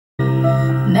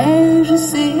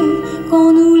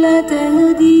qu'on nous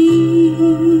l'interdit.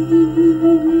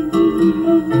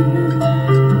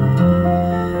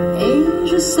 Et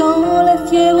je sens la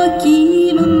fièvre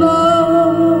qui me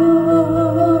mord,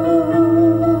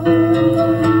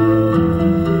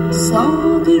 sans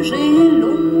que j'ai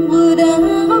l'ombre d'un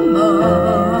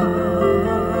remords.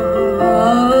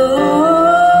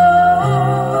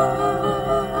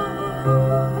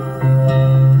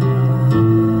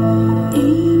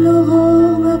 Et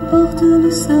l'aurore m'apporte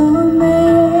le sommeil.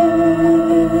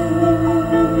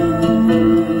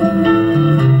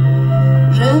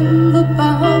 Je ne veux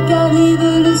pas qu'arrive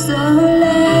le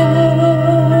soleil.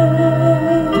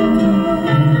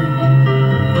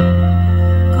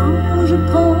 Quand je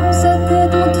prends sa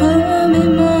tête entre mes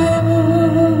mains,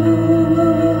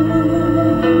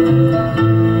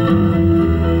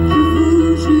 je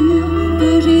vous jure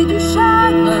que j'ai du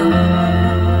chagrin.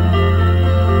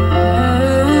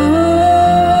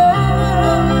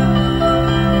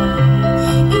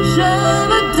 Et je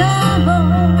me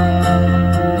demande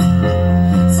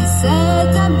si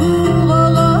cet amour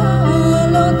aura un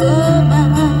lendemain.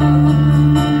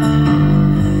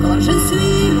 Quand je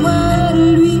suis loin de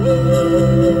lui,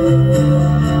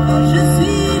 quand je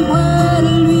suis loin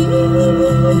de lui,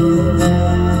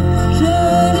 je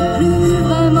n'ai plus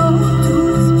vraiment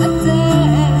toute ma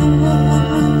terre.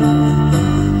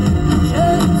 Je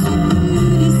ne suis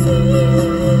plus d'ici,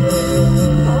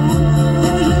 oh,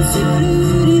 je ne suis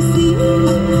plus d'ici.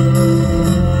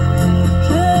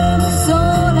 Je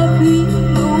ressens la pluie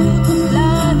d'autres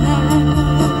planètes.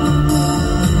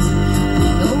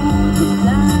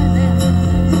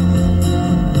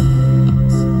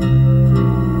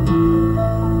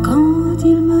 Quand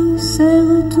il me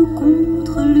serre tout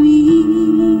contre lui,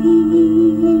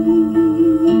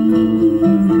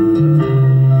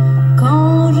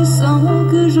 quand je sens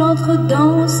que j'entre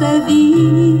dans sa vie,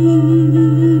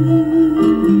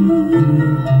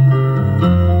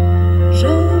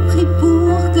 je prie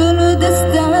pour que le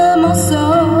destin m'en sorte.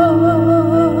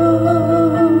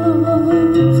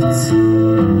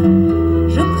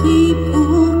 Je prie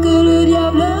pour que le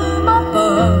diable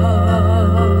m'emporte.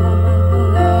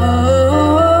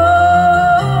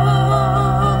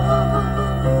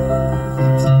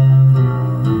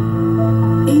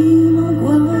 Et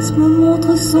l'angoisse me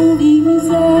montre son visage.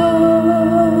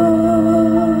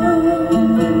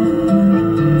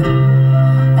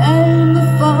 Elle me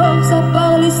force à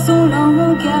parler son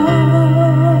langage.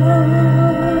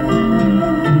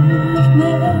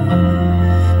 Mais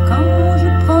quand je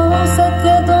prends sa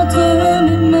tête entre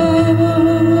mes mains,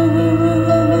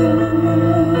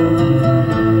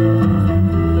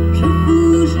 je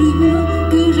vous jure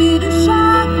que j'ai du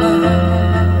chagrin.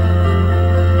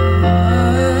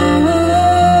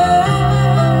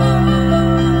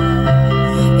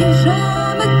 Et je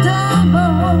me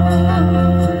demande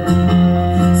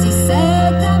si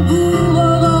cet amour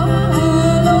aura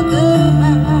un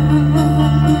lendemain.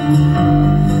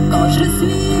 Quand je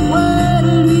suis loin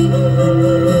de lui,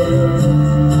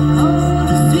 quand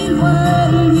je suis loin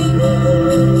de lui,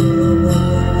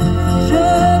 je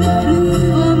n'ai plus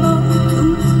vraiment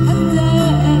toute ma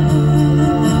terre.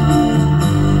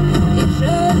 Et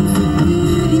je ne suis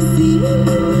plus d'ici, oh,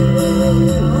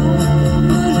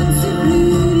 je ne suis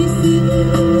plus d'ici.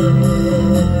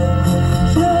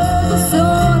 Je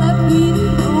ressens la pluie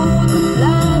d'une autre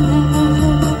planète,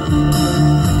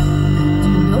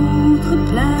 d'une autre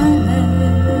planète.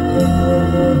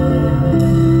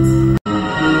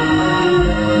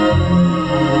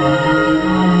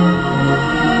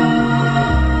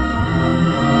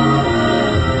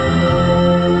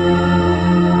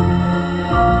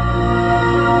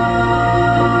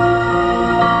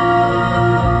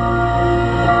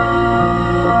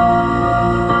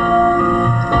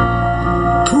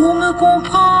 Pour me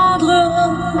comprendre,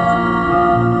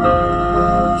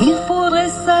 il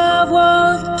faudrait savoir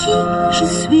qui je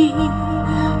suis.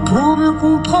 Pour me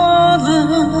comprendre,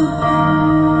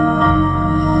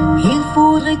 il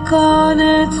faudrait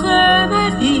connaître ma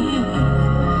vie.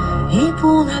 Et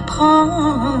pour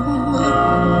l'apprendre,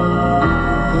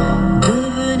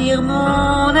 devenir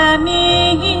mon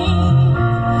ami.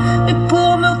 Et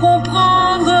pour me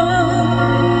comprendre,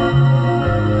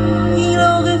 il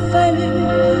aurait fallu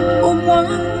au moins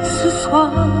ce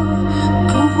soir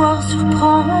pouvoir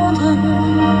surprendre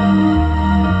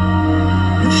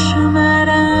le chemin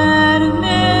d'un de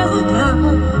mes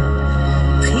regards,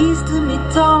 triste mais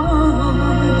tendre,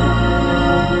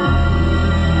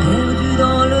 perdu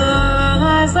dans le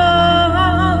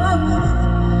hasard.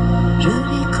 Je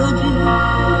l'ai connu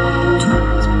tout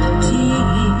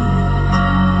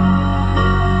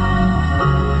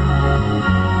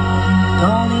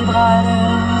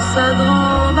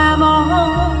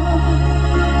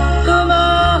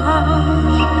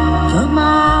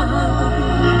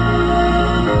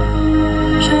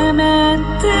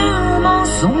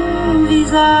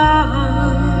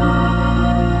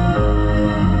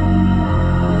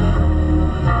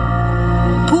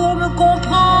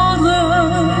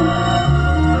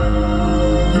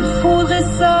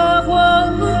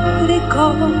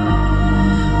encore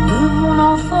de mon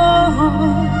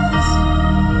enfance,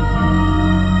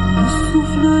 le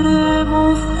souffle de mon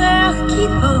frère qui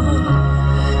dort,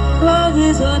 la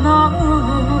résonance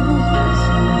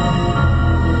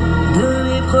de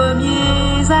mes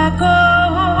premiers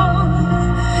accords.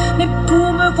 Mais pour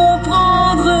me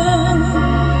comprendre,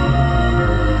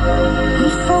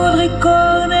 il faudrait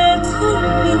connaître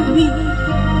mes nuits,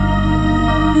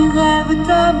 mes rêves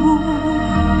d'amour,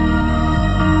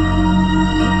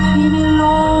 et puis mes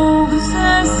longues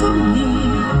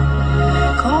insomnies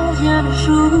quand vient le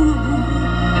jour.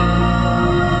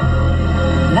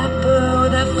 La peur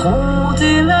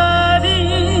d'affronter la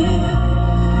vie,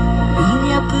 il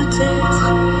y a peut-être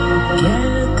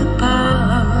quelque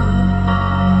part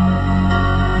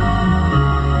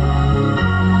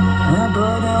un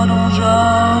bonheur dont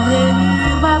j'aurais eu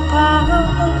ma part.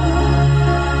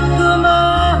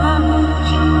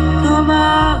 Dommage,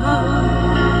 dommage,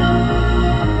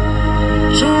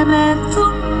 j'aimais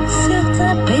tous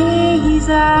certains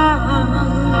paysages.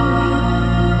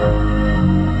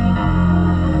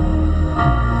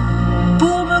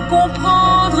 Pour me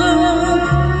comprendre,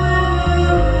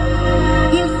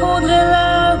 il faudrait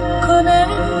la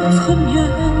connaître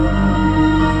mieux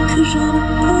que je ne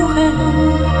pourrais.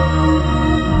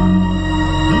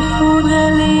 Il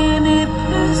faudrait l'aimer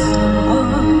plus que moi,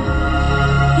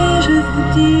 et je vous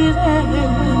dirais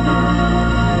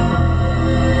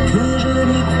que je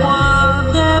n'y crois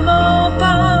vraiment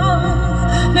pas.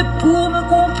 Mais pour me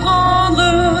comprendre,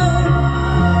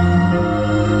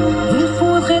 il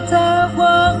faudrait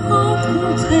avoir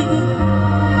rencontré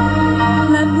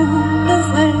l'amour de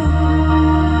vrai.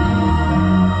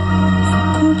 Vous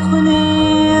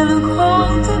comprenez le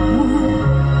grand amour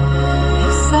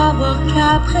et savoir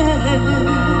qu'après,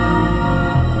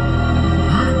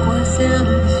 à quoi sert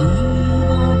de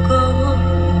vivre encore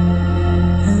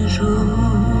un jour?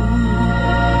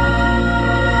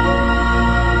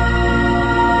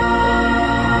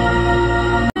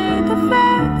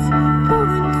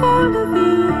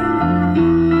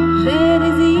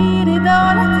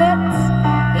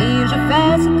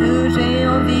 Ce que j'ai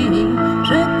envie,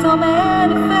 je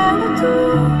t'emmène faire le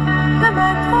tour de ma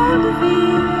drôle de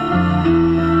vie.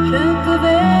 Je te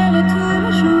verrai tous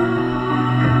les jours.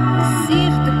 Si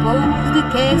je te pose des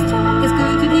questions, qu'est-ce que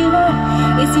tu diras?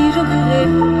 Et si je te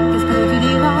réponds, qu'est-ce que tu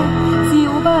diras? Si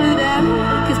on parle d'amour,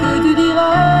 qu'est-ce que tu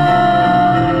diras?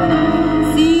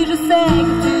 Si je sais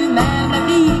que tu m'aimes la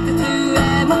vie, que tu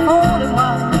aimes au fond de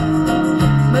moi,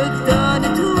 me donne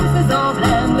tous ces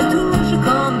emblèmes, me touche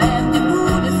quand même.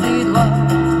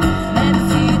 Même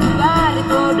si tu as des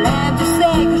problèmes, tu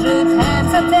sais que je t'aime,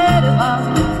 ça t'aidera.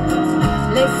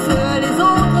 Laisse les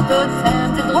autres te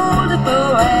t'aiment, tes drôles de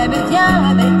poèmes, et viens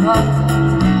avec moi.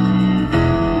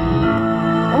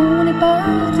 On est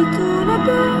partis tous les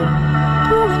deux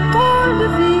pour une drôle de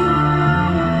vie.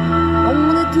 On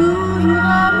est toujours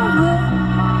amoureux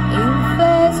et on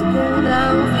fait ce qu'on a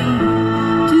envie.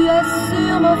 Tu as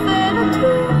sûrement fait le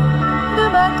tour de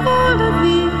ma drôle de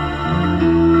vie.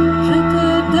 Je te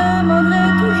demanderai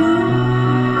toujours,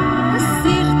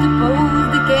 si je te pose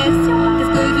des questions,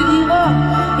 qu'est-ce que tu diras?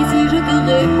 Et si je te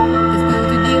réponds, qu'est-ce que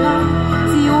tu diras?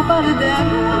 Si on parle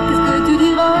d'amour, qu'est-ce que tu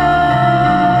diras?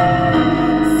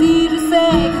 Si je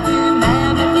sais que tu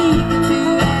m'aimes la vie, que tu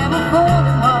aimes au fond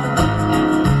de moi,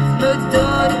 me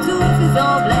donne tous ces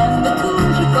emblèmes, me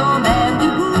touche quand même du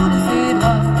bout de ses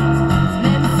doigts.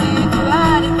 Même si tu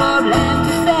as des problèmes,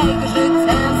 tu sais que je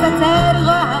t'aime, ça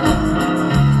t'aidera.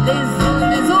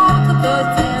 Les autres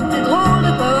t'aiment, tes drôles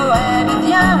de poèmes,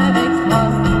 viens avec moi.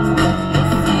 Et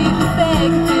si je sais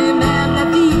que tu m'aimes la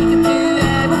vie, que tu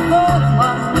aimes au fond de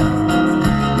moi,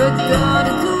 me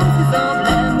donne tous ces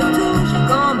emblèmes, me touche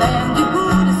quand même du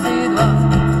bout de ses doigts.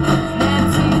 Même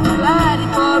si tu as des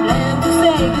problèmes, tu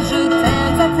sais que je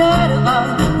t'aime, ça t'aidera.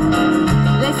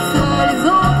 Laisse les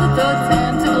autres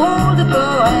t'aiment, tes drôles de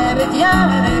poèmes, viens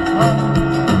avec moi.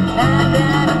 Da, da,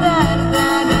 da, da, da,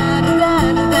 da.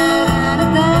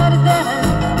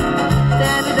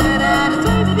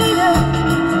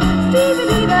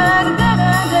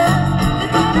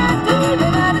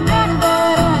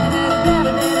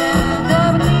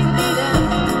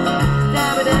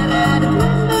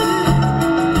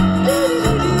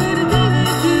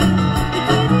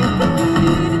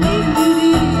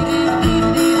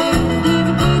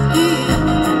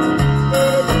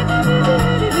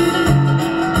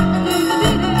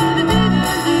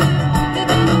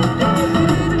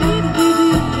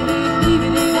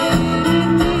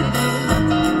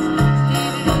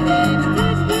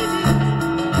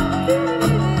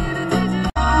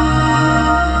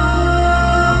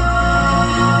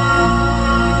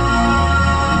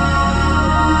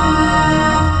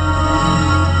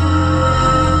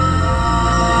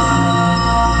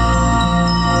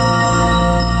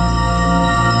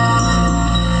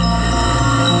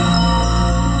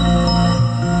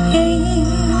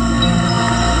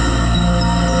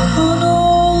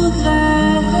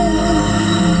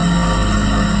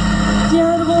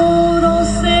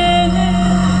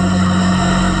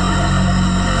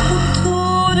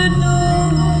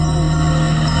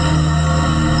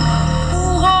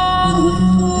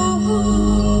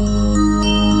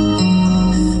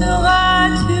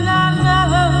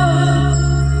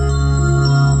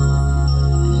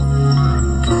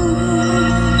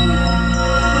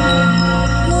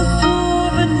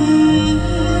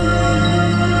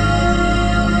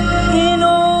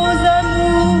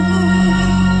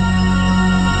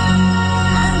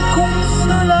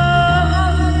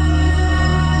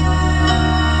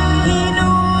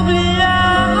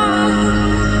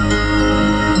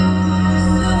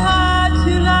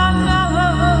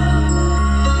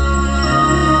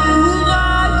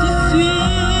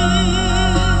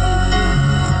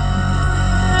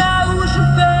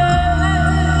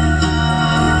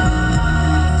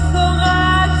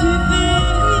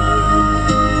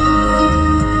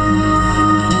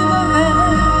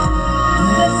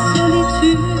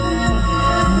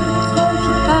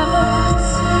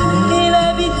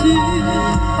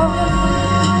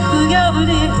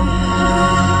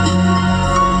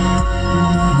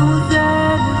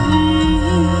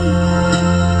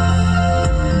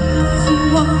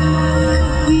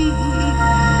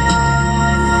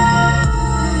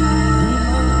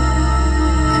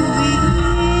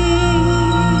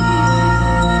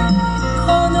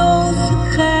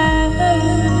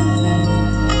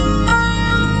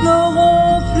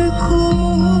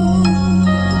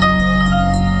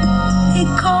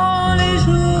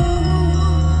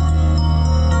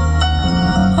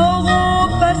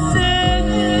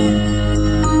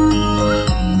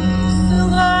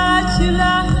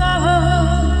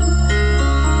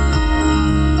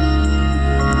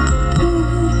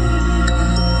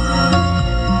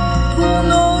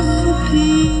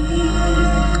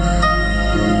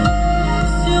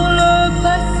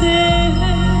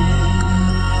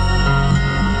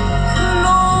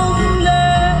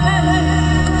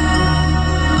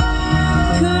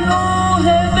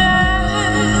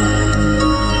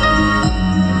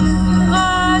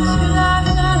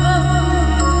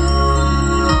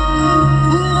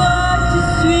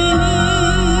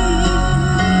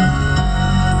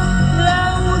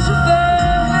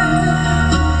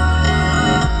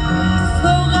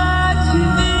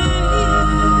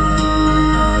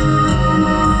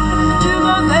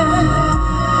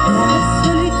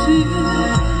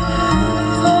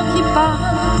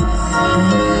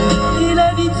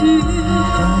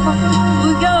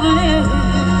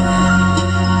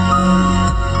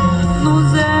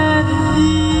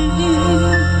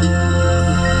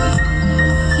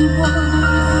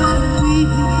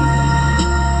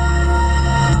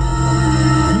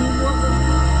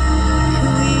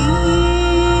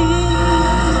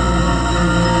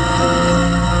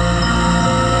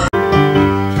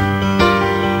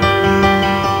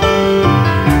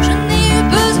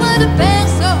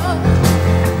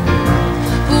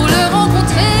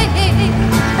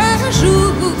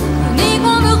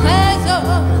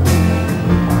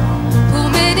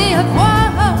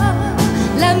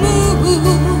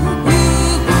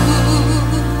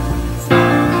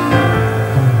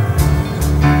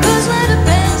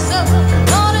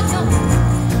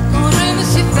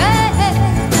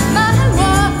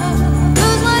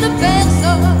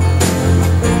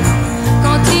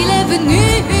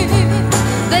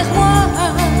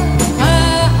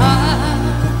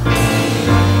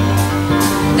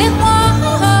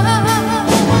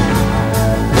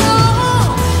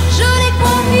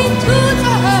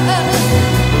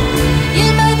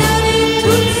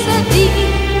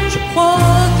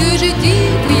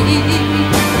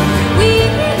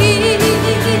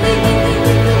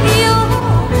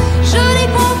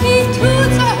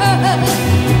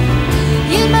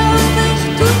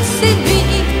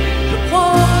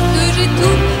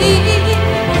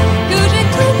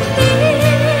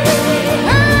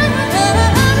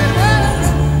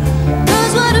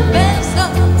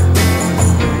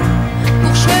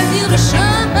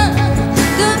 chemin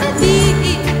de ma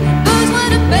vie. Besoin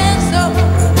de personne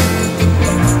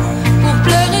pour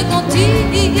pleurer quand il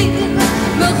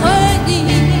me renie.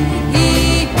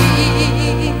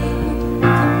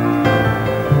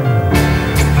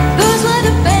 Besoin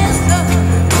de personne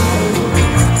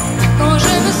quand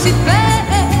je me suis fait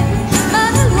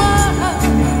valoir.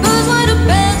 Besoin de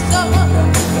personne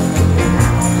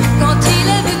quand il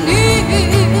est venu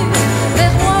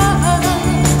vers moi.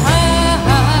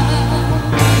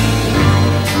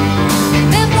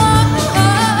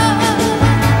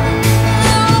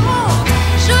 Vers moi.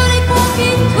 Je l'ai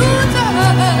conquis toute.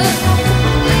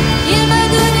 Il m'a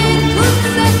donné toute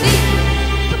sa vie.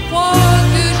 Je crois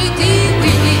que j'ai dit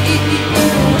oui.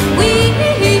 Oui.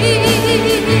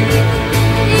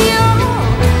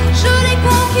 Je l'ai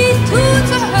conquis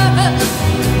toute.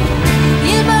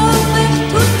 Il m'a offert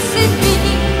toutes ses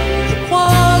nuits. Je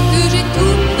crois que j'ai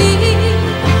tout pris.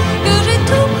 Que j'ai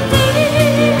tout pris.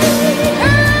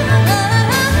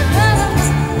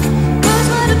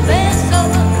 Besoin de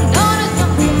personne dans le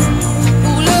temps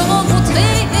pour le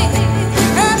rencontrer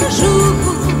un jour,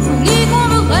 ni qu'on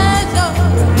me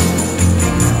raisonne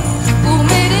pour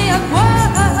m'aider à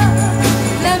voir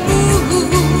l'amour.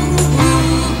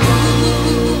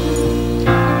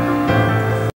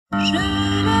 Je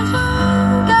l'ai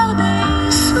regardé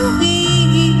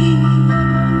sourire.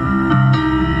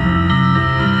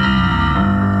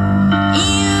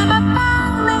 Il m'a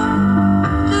parlé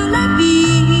de la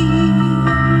vie.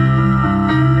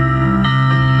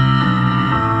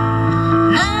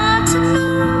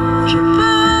 Maintenant je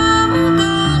peux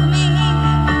m'endormir.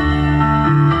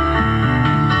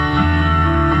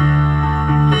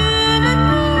 Une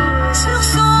nuit sur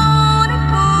son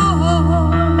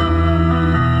épaule.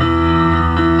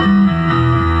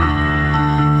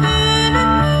 Une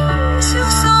nuit sur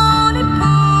son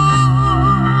épaule.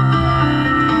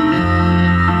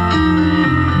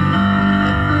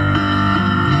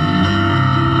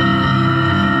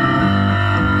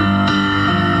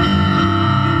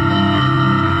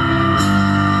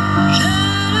 Je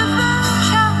ne veux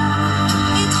qu'être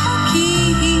et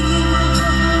tranquille.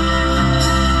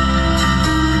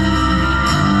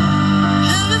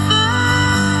 Je le veux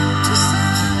tout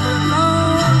simplement.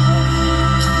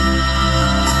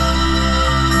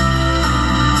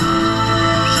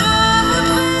 Je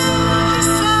voudrais qu'il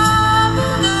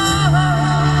s'abandonne.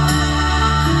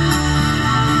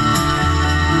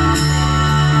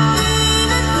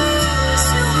 Une nuit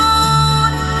sur mon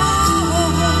épaule.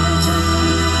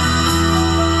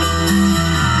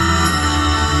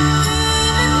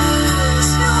 Une nuit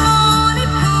sur mon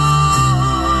épaule.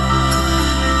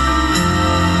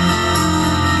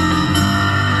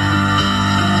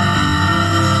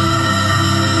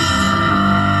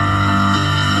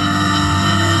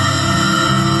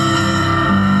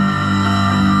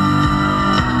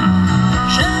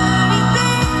 Je lui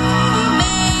bénis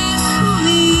mes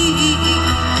sourires.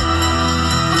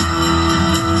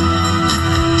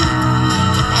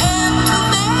 Aime tous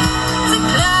mes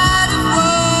éclats de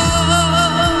voix.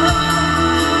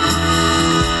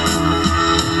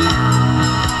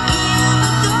 Il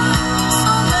me donne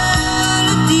son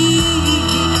mélodie.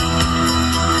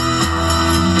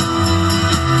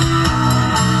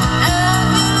 La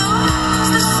violence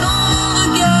de son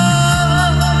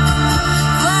regard.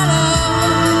 Voilà,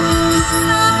 tout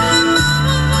simplement.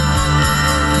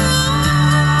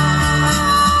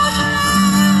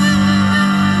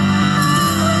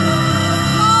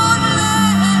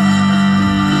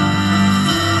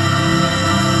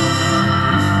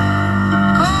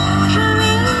 Quand je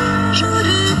lui joue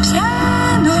du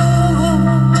piano,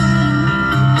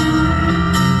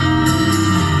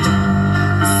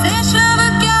 ses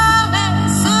cheveux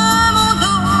caressent mon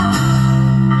dos.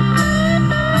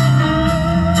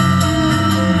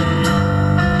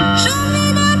 Je lui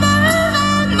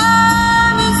donnerai ma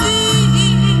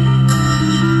musique.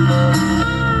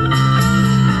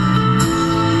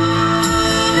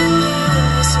 Une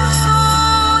nuit sur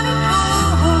son épaule.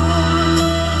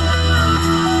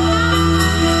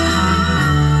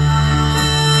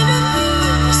 Une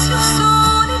nuit sur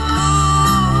son épaule.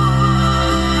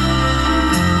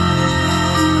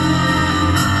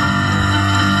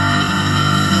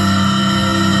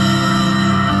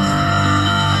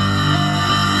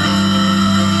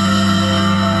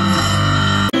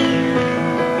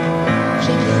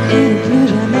 Et ne plus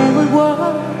jamais revoir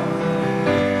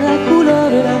la couleur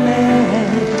de la mer.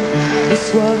 Le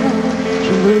soir,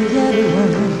 je reviens de loin.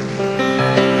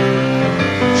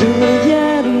 Je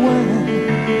reviens de loin.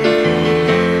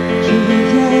 Je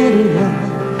reviens de loin.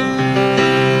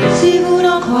 Si vous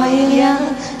n'en croyez rien,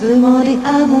 demandez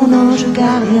à mon ange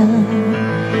gardien.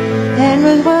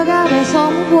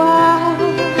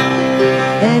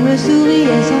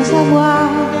 brillait sans savoir.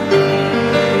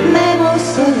 Même au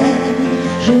soleil,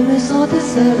 je me sentais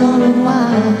seule dans le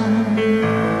noir.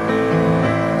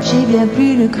 J'ai bien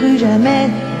plus ne cru jamais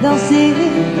danser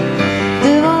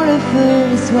devant le feu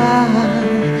le soir.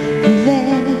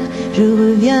 L'hiver, je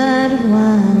reviens de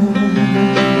loin.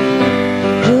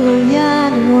 Je reviens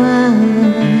de loin.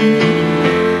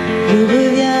 Je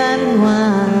reviens de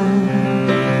loin.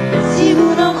 Si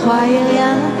vous n'en croyez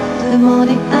rien,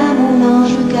 demandez à mon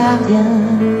ange gardien.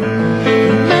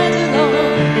 Et maintenant,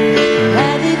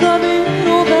 la vie comme une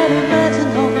nouvelle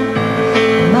maintenant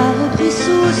m'a repris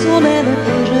sous son aile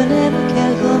et je n'aime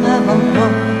qu'elle comme avant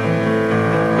moi.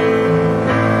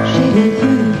 J'ai bien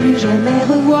cru ne plus jamais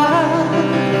revoir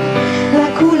la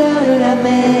couleur de la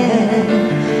mer.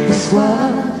 Le soir,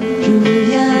 je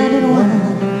reviens de loin.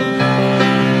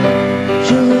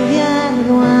 Je reviens de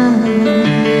loin.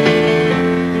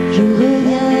 Je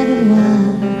reviens de loin.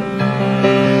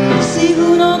 Si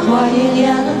vous n'en croyez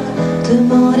rien,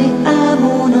 demandez à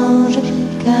mon ange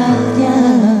gardien.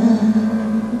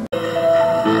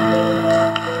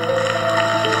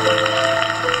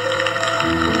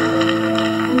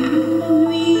 Une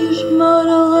nuit, je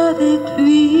m'endors avec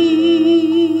lui.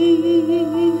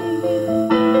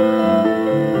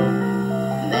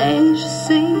 Mais je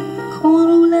sais qu'on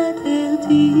nous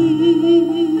l'interdit.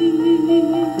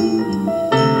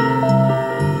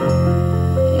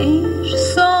 Et je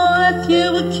sens la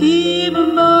fièvre qui me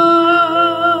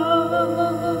mord,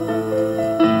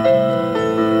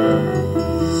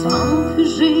 sans que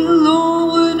j'ai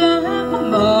l'ombre d'un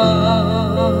remords.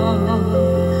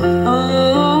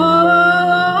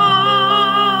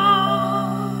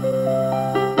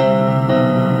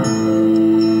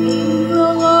 Et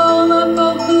l'aurore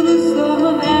m'apporte le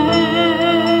sommeil,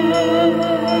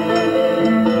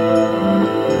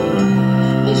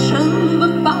 mais je ne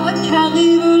veux pas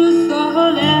qu'arrive le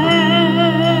soleil.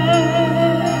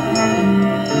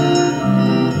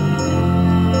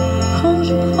 Quand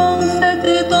je prends sa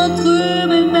tête entre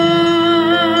mes mains,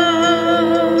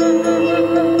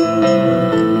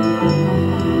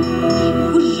 je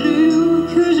vous jure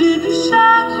que j'ai du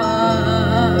chagrin.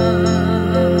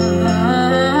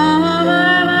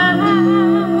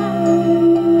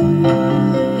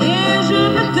 Et je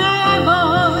me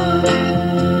demande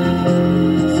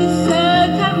si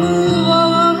cet amour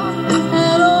aura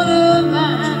un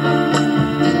lendemain.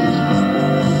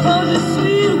 Quand je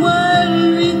suis loin de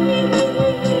lui,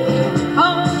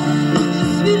 quand je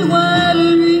suis loin de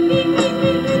lui,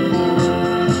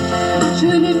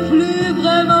 je n'ai plus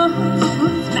vraiment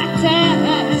toute ma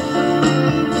tête.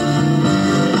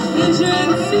 Et je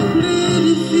ne suis plus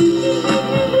d'ici.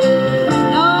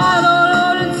 Non, non, non,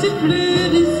 je ne suis plus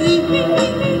d'ici.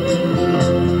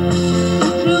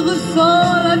 Je ressens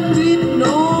la pluie de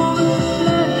notre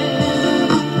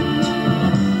planète,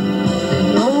 de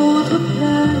notre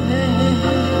planète.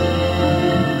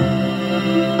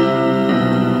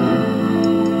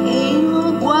 Et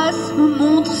l'angoisse me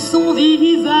montre son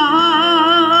visage.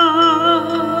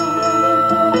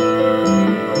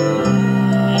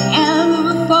 Et elle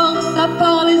me force à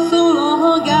parler son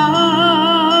langage.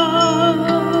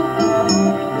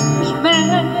 Mais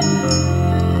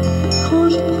quand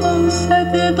je prends sa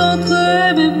tête entre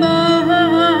mes mains,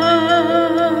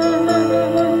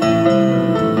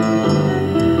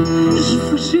 je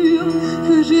vous jure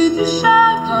que j'ai du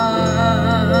chagrin.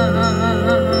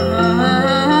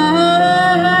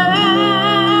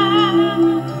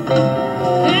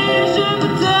 Et je me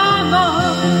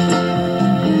demande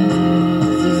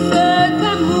si cet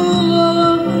amour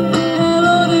aura un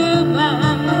lendemain.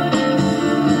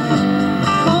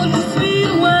 Quand je suis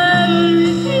loin de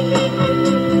lui,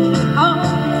 quand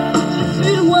je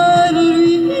suis loin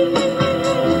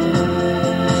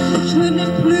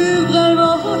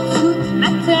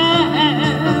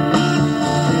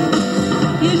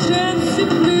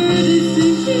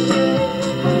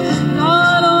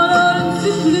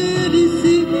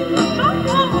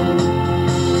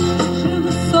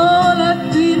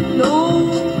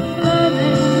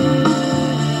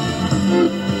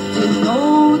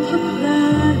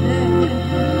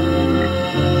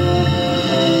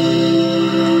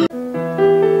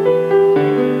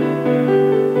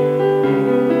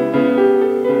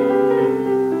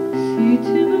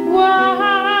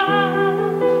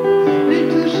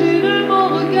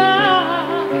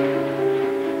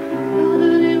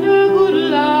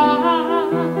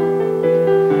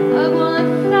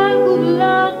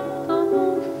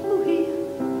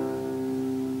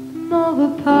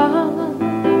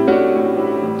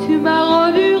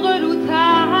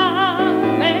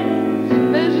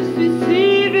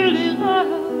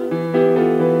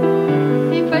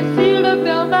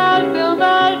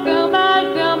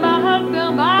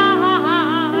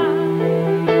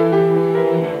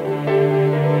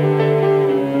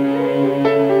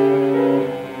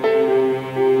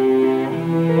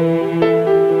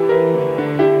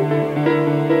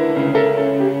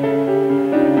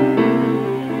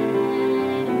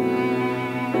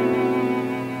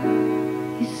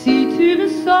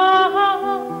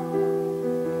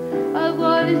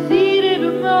avoir des idées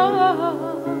de mort.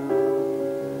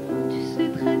 Tu sais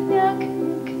très bien que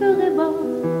mon cœur est mort.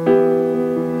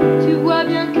 Tu vois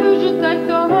bien que je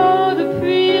t'attends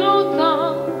depuis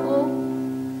longtemps. Oh,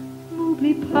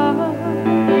 n'oublie pas,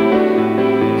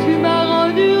 tu m'as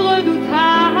rendu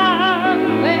redoutable.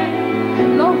 Mais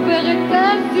l'enfer est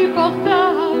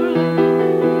insupportable.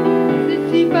 C'est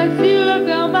si facile de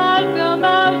faire mal, faire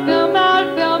mal, faire mal,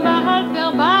 faire mal,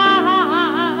 faire mal.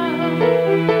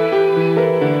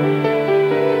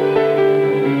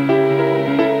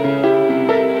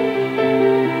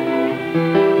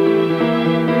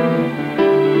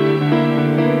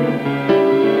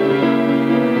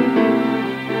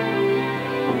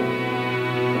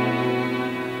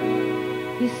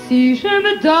 Et si je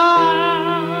me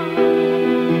donne,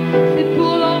 c'est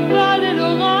pour l'envol et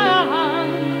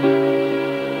l'orage,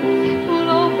 c'est pour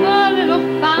l'envol et leur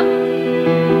femme,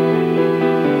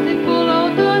 c'est pour leur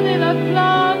donner la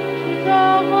flamme qui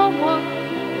dort en moi.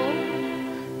 Oh,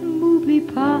 n'oublie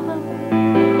pas,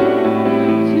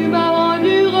 tu m'as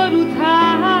rendu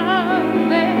redoutable,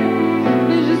 mais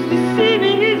je suis si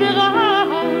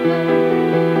misérable.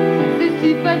 C'est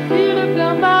si facile de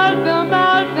faire mal, faire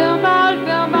mal, faire mal,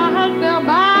 faire mal, faire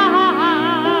mal.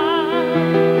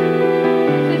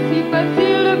 C'est si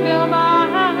facile de faire mal,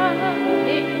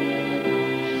 et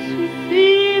je suis si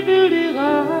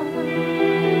vulnérable.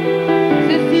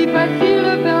 C'est si facile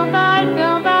de faire mal,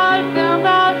 faire mal, faire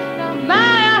mal, faire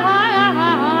mal.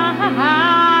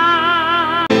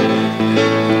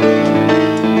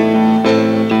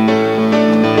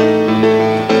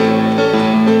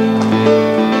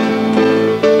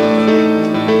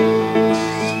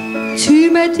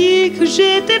 Tu m'as dit que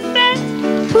j'étais faite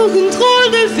pour une drôle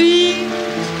de vie.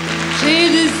 J'ai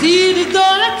des idées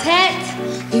dans la tête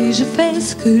et je fais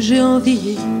ce que j'ai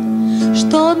envie. Je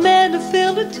t'emmène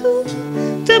faire le tour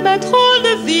de ma drôle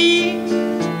de vie.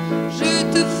 Je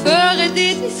te ferai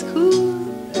des discours.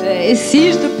 Et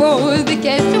si je te pose des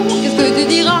questions, qu'est-ce que tu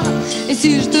diras? Et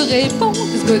si je te réponds,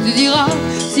 qu'est-ce que tu diras?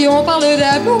 Si on parle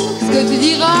d'amour, qu'est-ce que tu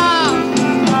diras?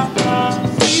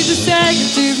 Si je sais que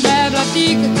tu m'aimes, la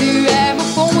fille que tu aimes au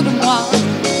fond de moi,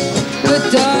 me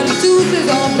donne tous ces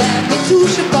emblèmes, me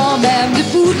touche quand même du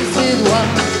bout de ses doigts.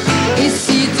 Et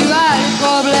si tu as des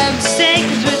problèmes, tu sais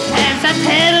que je t'aime, ça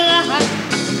t'aidera.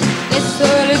 Laisse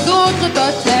les autres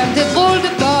t'aiment, tes drôles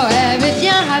de poèmes, et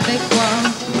viens avec moi.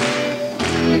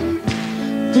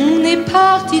 On est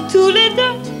partis tous les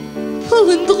deux pour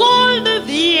une drôle de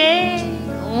vie, et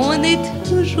on est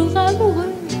toujours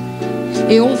amoureux.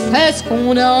 Et on fait ce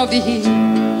qu'on a envie.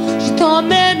 Je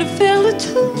t'emmène faire le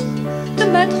tour de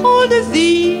ma drôle de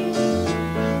vie.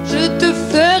 Je te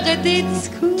ferai des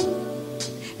discours.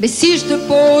 Mais si je te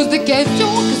pose des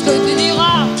questions, qu'est-ce que tu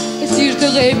diras? Et si je te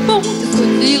réponds, qu'est-ce que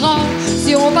tu diras?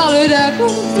 Si on parle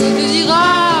d'amour, qu'est-ce que tu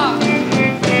diras?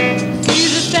 Si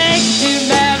je sais que tu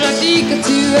m'aimes, la vie que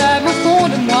tu aimes au fond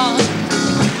de moi,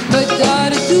 me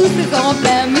donne tous ces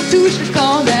emblèmes, me touche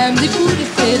quand même du bout de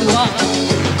ses doigts.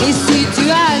 Et si tu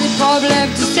as des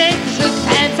problèmes, tu sais que je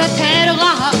t'aime, ça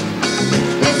t'aidera.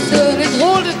 Laisse les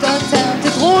drôles de totems,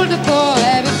 tes drôles de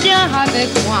poèmes, viens avec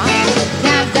moi.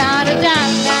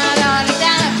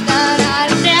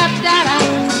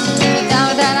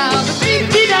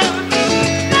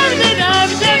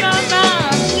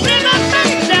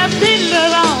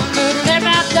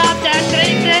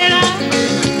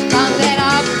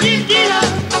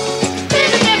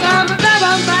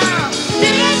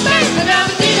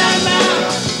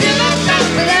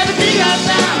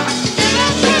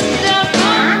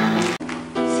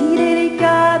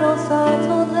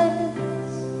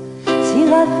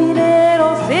 Raffiné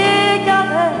dans ses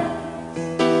caresses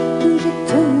que j'ai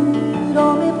tenu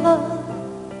dans mes bras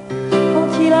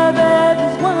quand il avait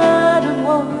besoin de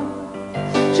moi.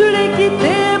 Je l'ai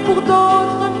quitté pour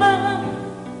d'autres mains,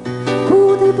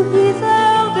 pour des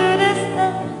briseurs de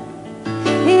destin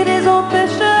et des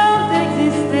empêcheurs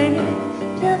d'exister,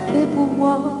 bien fait pour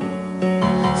moi.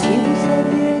 Si vous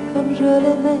saviez comme je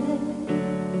l'aimais,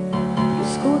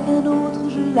 plus qu'aucun autre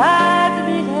je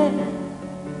l'admirais.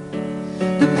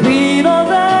 Depuis dans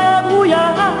un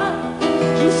brouillard,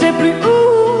 je ne sais plus où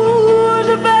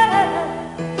je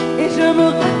vais, et je me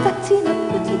ratatine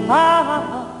un petit pas,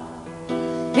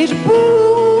 et je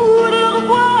boude le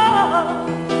revoir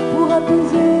pour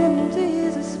apaiser mon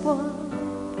désespoir.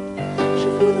 Je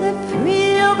voudrais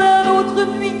fuir vers l'autre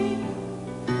nuit,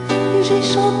 et j'ai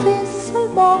chanté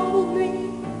seulement pour lui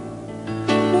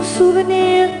nos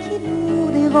souvenirs qui nous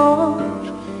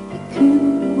dérangent et qui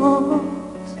nous hantent,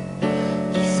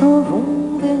 s'en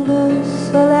vont vers le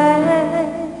soleil.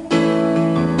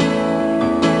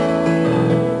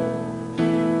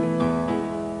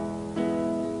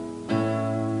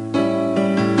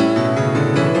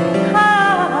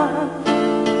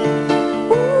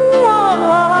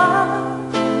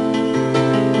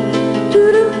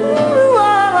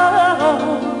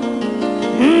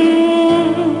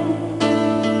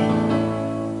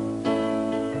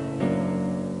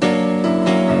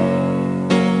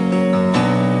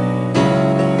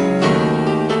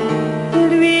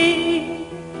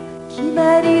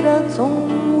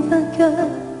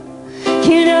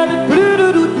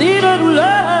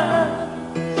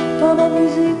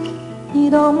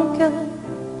 dans mon cœur,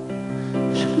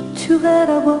 je le tuerais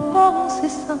d'avoir pensé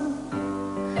ça.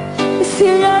 Et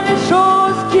s'il y a des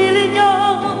choses qu'il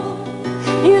ignore,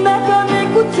 il n'a qu'à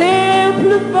m'écouter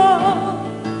plus fort,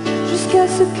 jusqu'à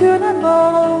ce que la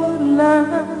mort, l'un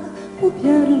ou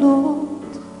bien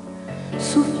l'autre,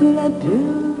 souffle la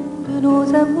bulle de nos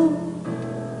amours.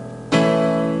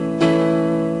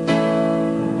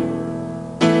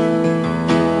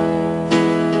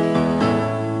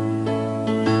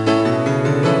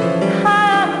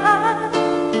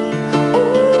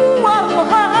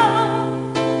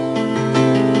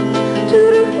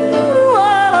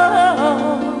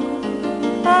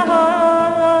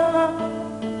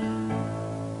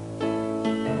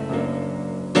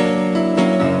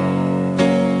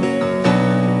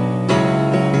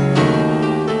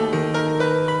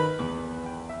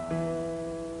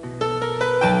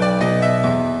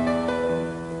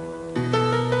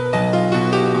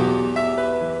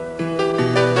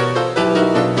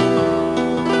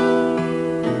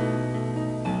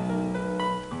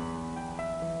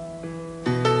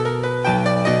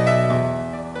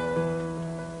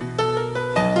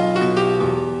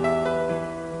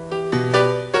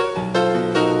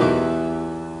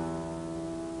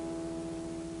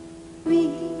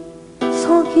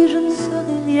 Sans qui je ne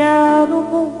serais rien au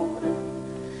monde,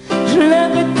 je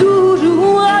l'aimerais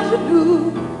toujours à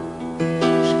genoux.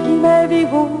 Je vis ma vie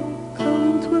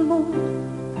comme tout le monde,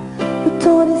 le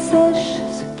temps dessèche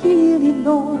ce qu'il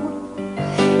inonde.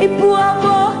 Et pour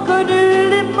avoir connu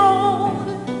les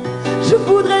mondes, je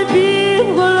voudrais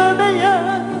vivre le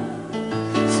meilleur,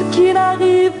 ce qui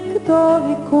n'arrive que dans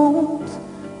les contes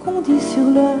qu'on dit sur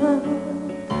l'heure,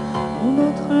 où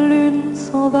notre lune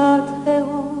s'en va très haut.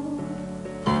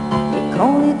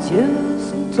 Quand les dieux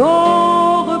sont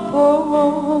au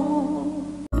repos.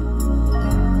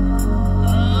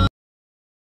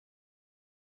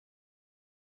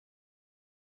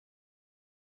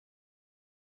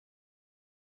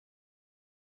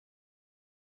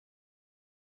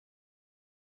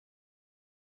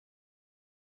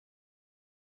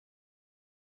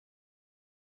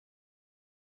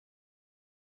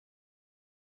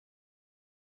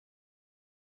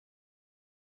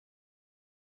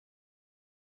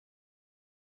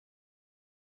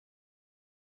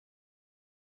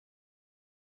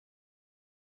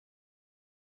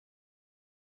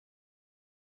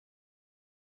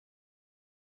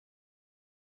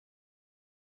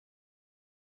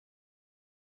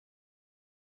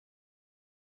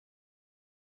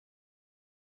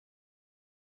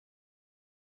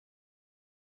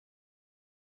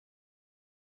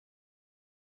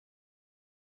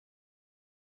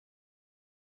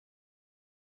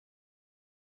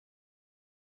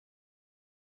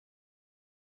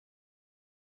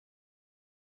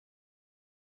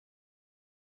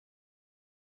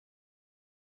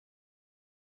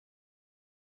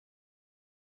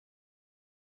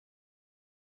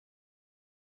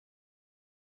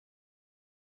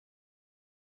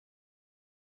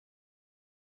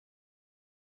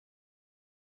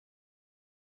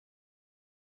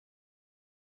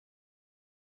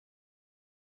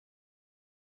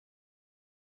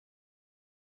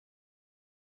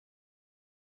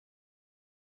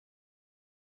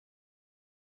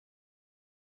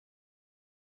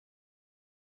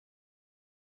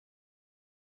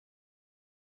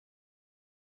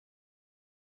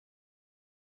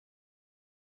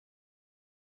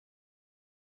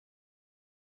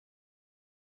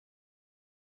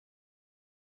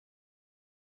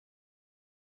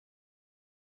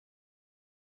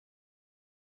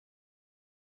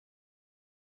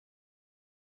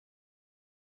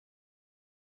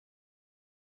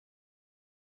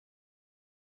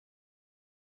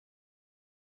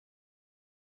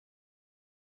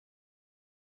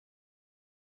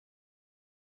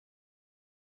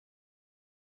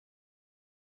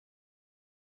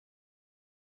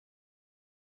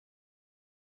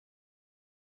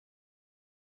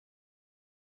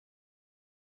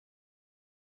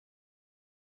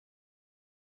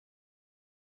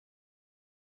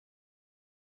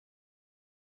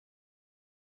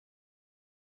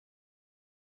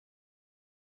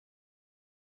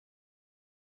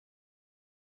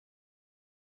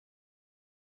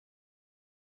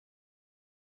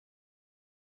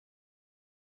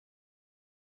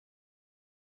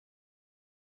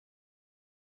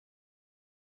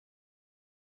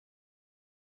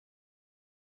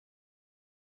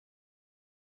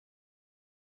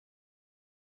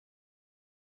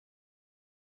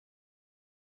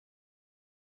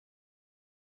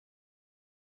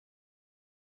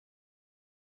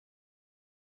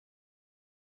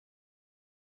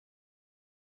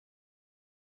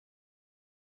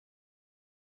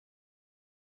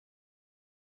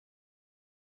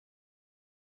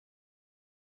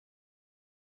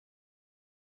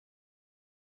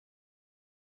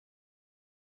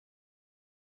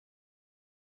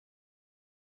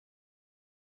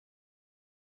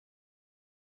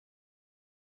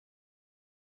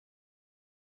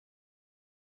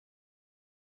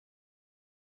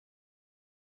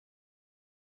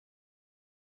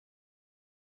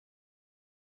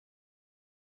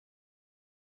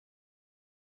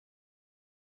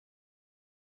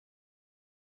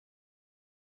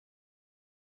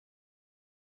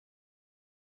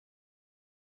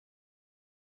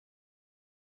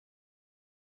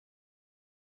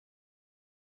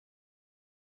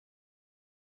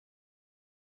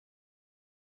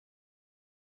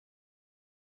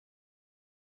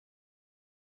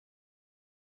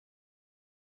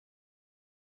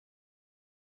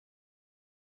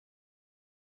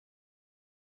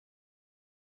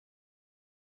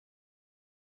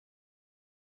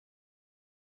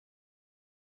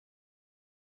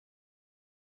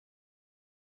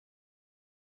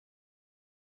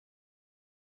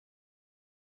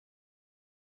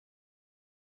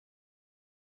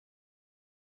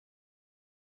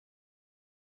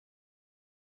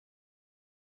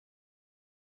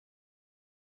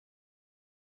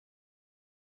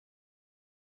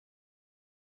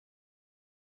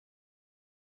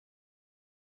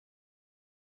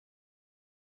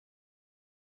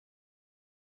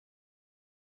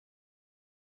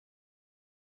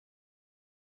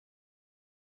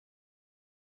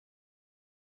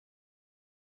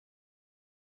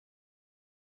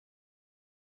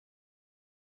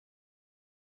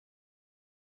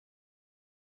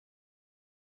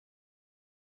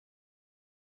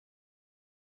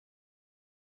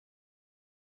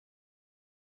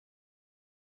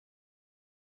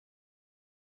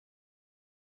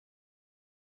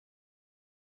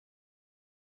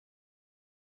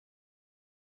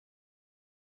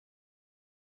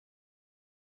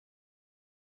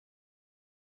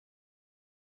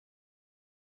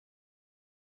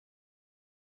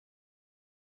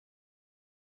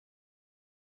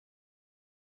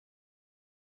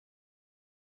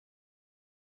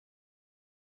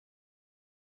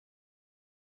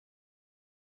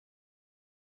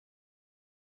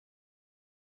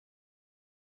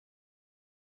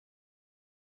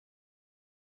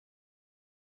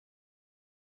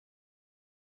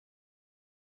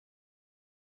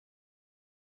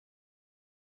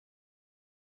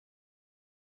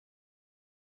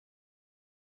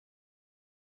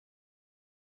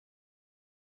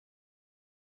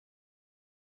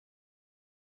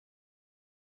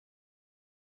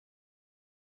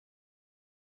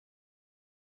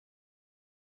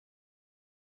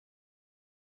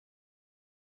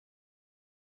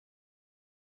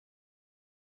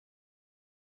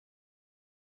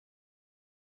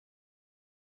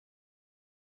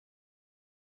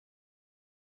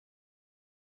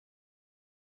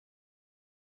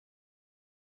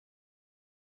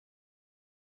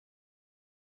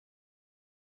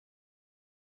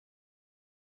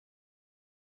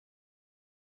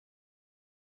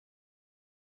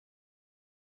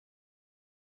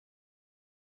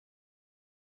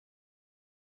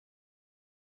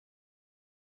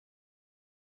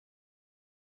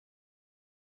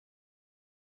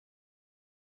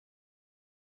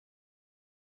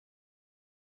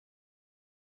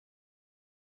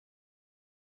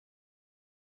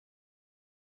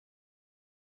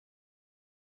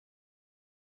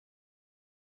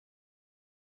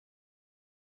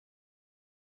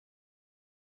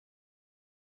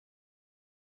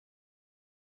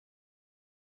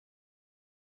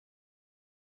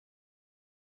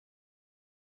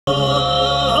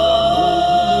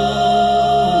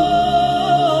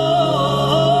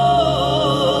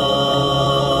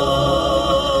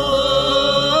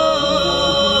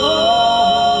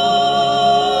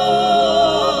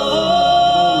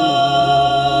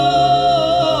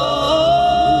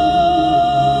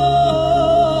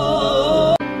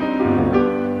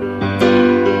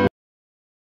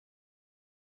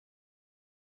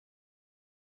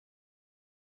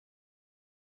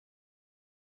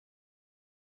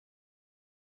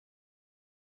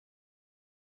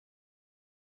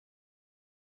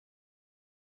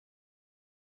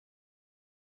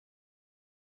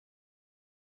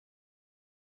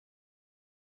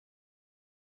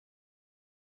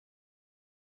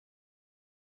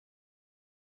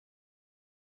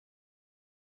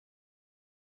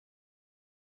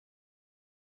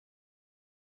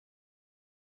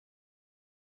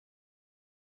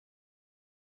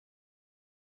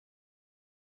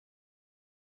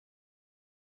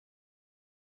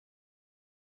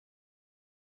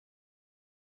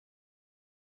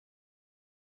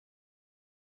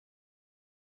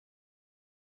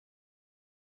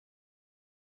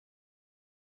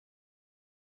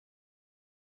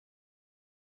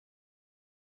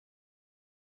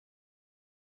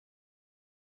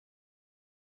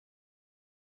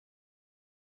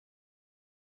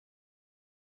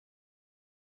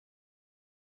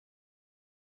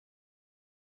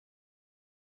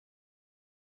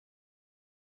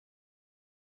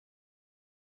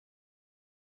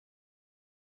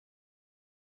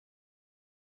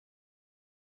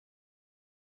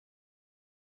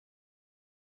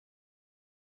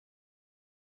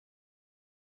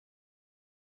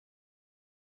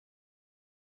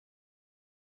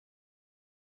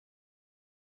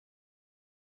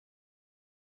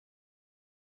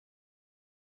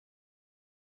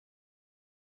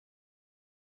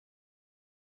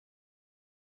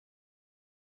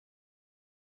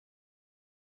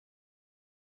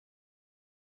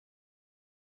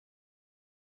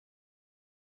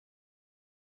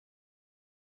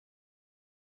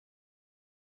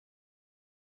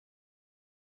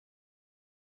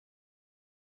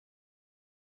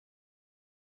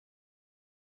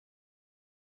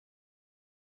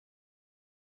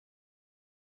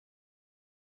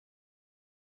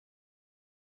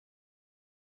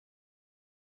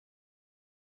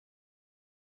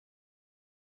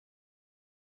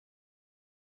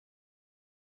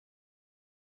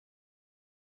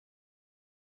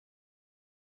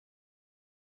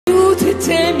 Tout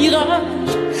était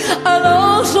mirage,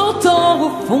 alors j'entends au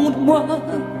fond de moi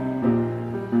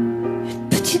une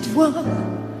petite voix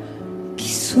qui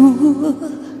sourit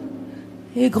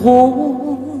et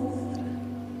gronde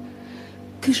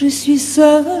que je suis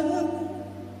seule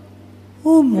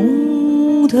au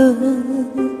monde.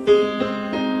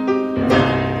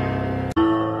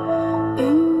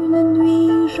 Une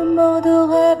nuit je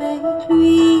m'endors avec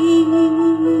lui,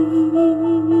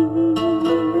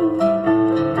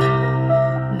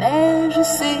 mais je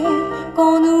sais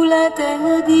qu'on nous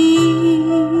l'interdit,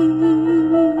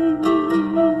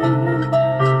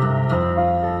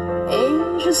 et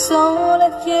je sens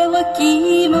la fièvre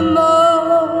qui me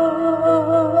mord,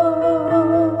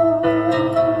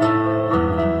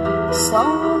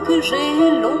 sans que j'ai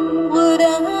l'ombre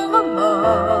d'un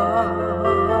remords.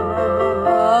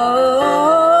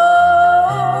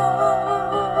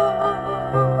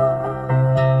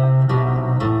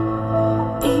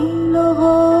 Et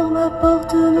l'aurore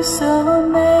m'apporte le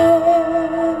sommeil.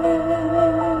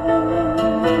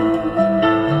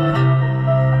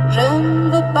 Je ne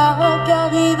veux pas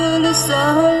qu'arrive le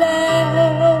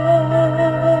soleil.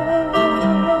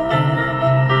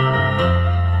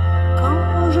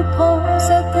 Quand je prends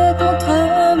sa tête entre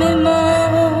mes mains,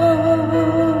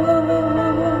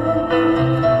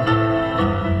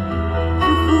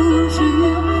 je vous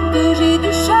jure que j'ai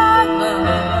du chagrin.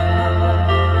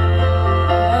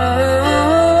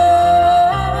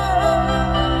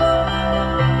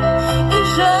 Et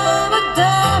je me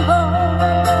demande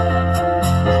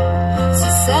si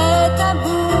cet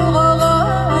amour aura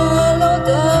un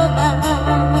lendemain.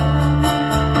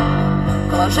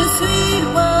 Quand je suis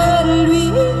loin de lui,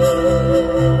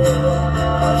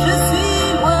 quand je suis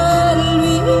loin de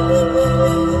lui,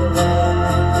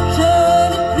 je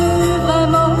n'ai plus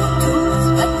vraiment toute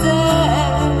ma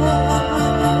terre.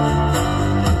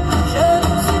 Je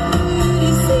ne suis plus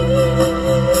d'ici,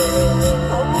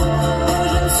 oh,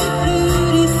 je ne suis plus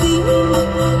d'ici.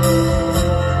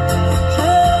 Je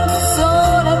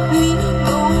ressens la pluie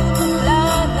d'autres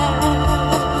planètes.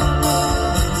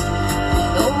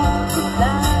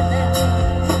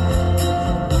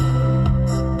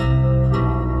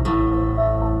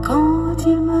 Quand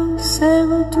il me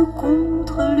serre tout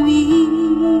contre lui,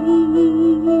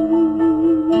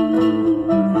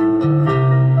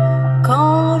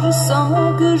 quand je sens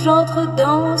que j'entre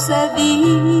dans sa vie,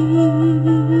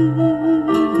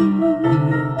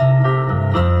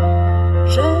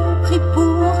 je prie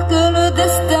pour que le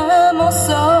destin m'en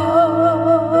sorte.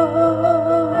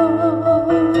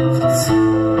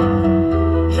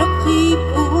 Je prie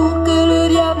pour que le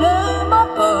diable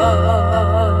m'emporte.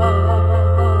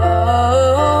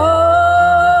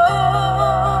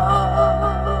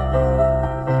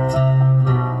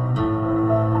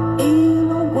 Et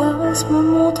l'angoisse me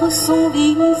montre son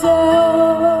visage.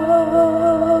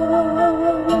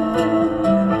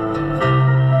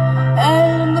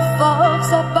 Elle me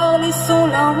force à parler son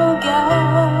langage.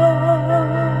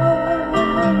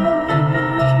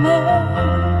 Mais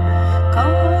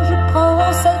quand je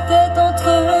prends sa tête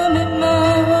entre mes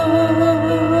mains,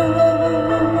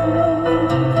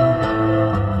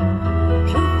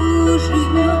 je vous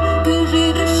jure que j'ai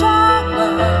du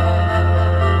chagrin.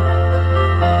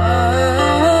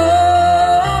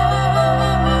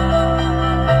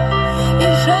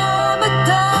 Et je me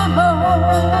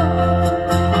demande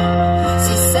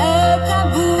si cet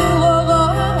amour aura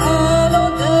un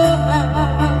lendemain.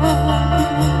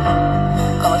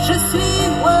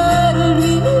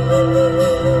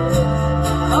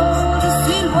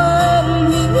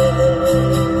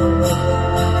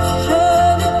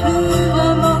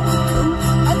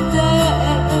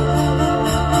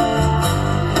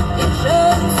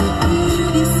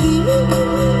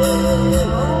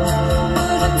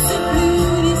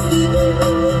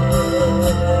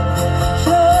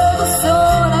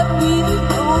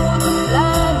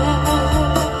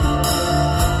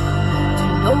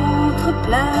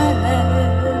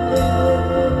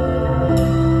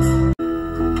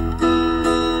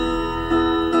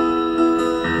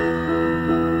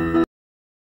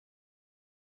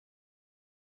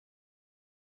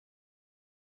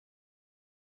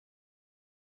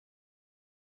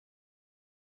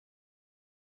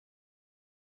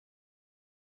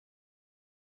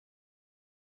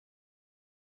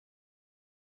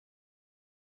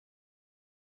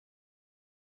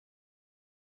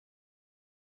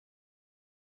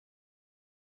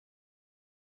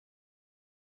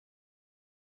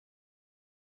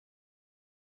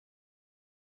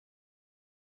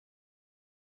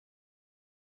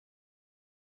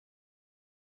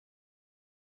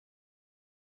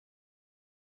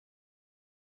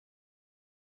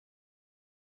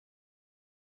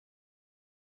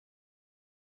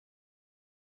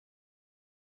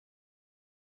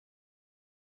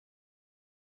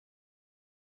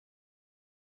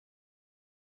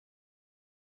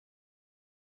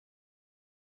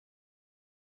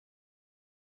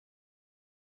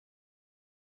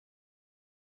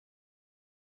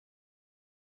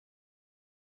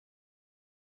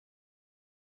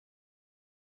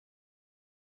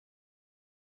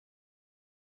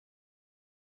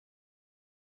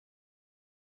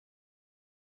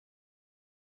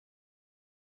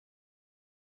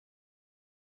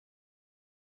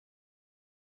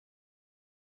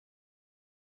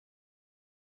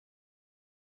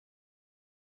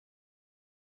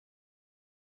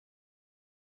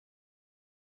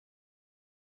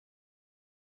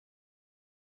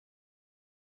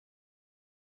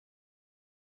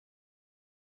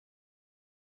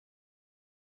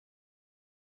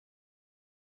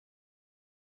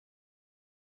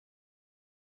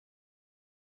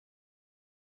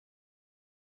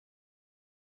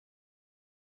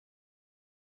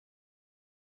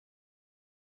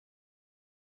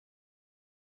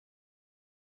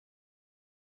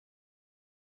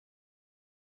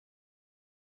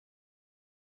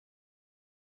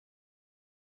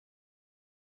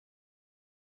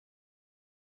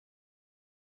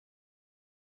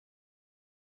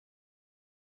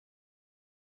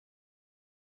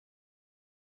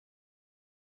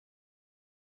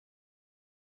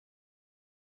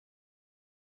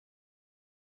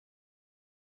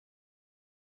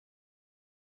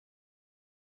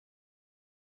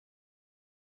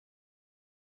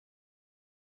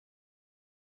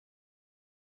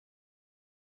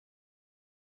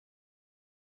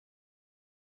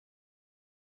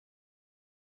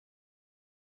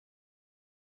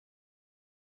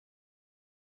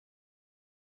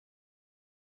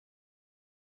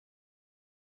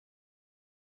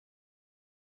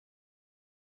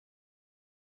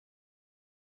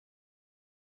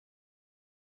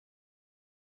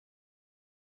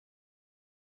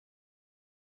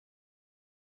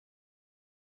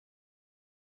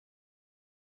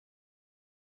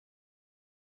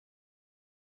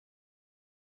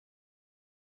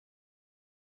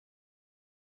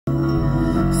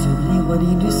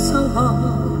 lit du sang.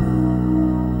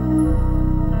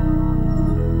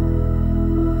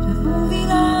 De mon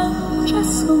village à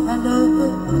son malheur,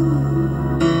 où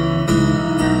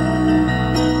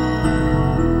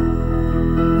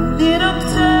les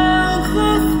docteurs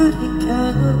greffent les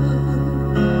cœurs,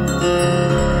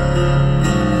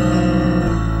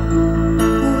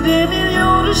 où des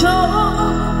millions de gens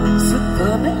se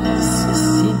connaissent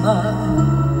si mal.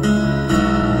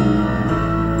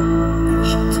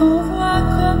 Je t'envoie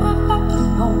comme un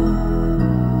papillon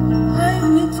à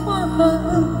une étoile.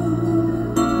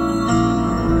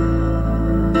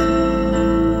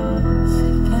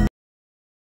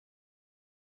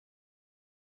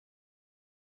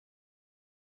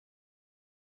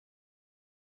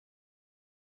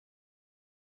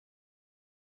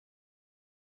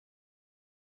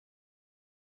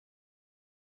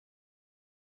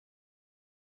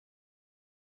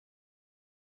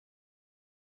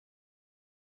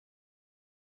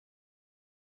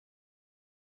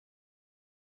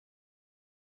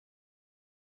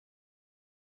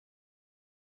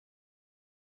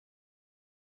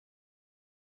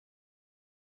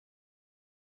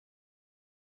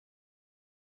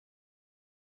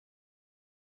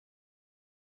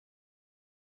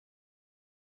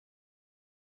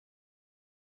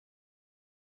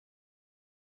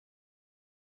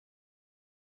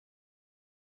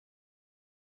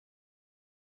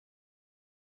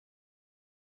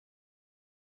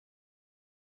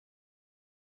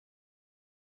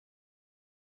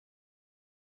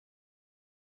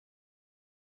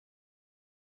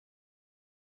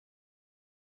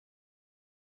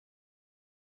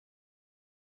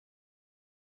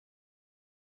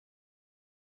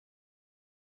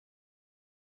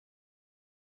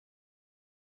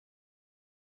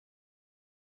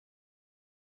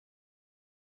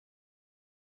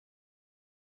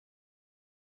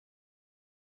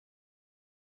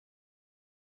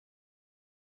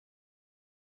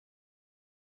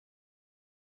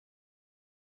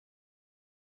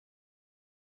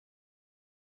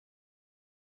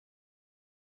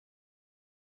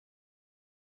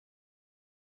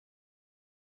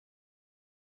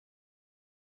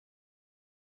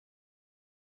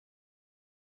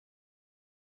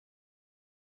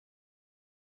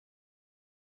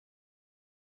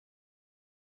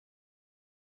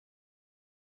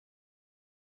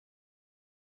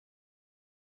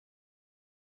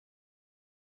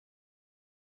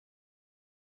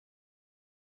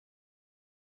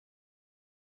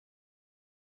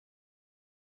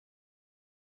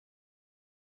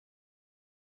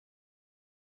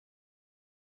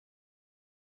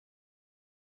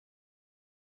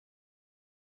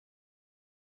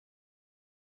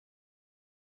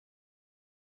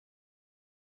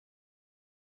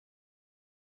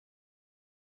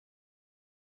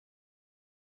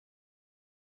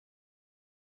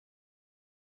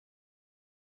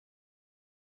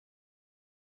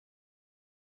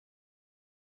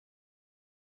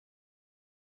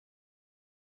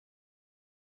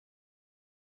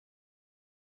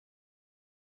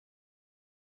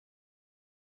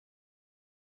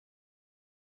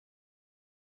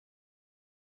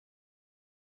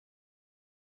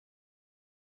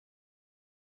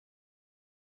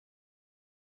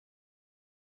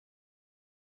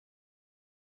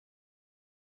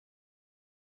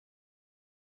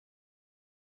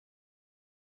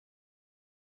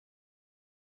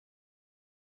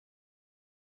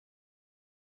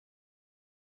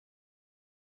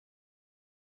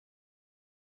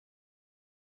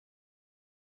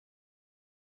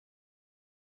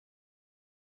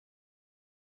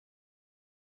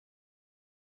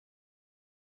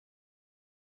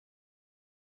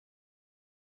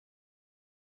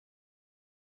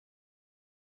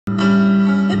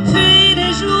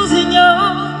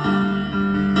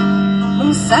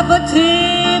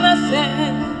 Saboter ma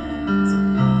fête,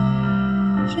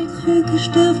 j'ai cru que je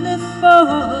devenais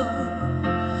fort,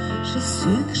 j'ai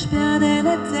su que je perdais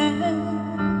la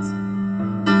tête.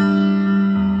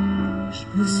 Je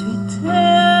me suis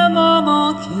tellement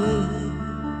manqué,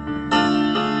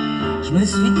 je me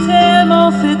suis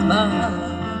tellement fait de mal.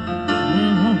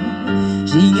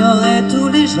 J'ignorais tous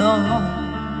les gens,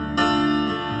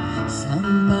 ça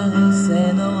me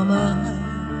paraissait normal.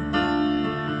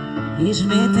 Et je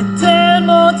m'étais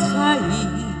tellement trahi,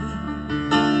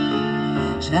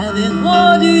 j'avais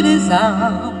rendu les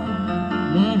armes,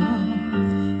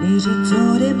 et j'ai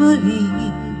tout démoli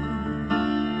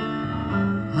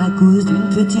à cause d'une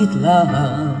petite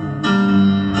larme.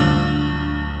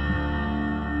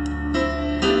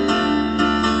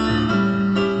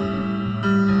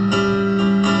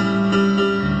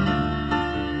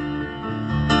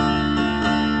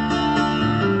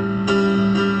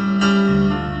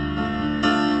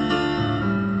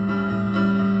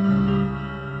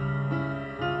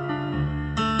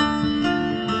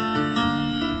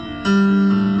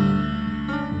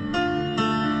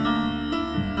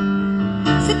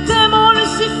 c'était mon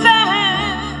Lucifer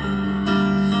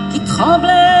qui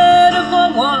tremblait devant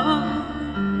moi.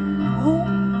 Oh,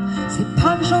 c'est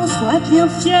pas que j'en sois bien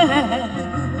fière,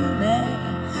 mais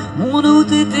mon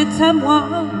hôte était à moi.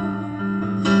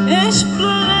 Et je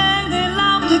pleurais des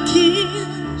larmes de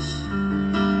quiche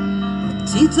aux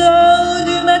petites heures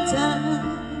du matin.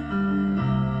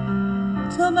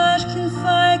 Dommage qu'il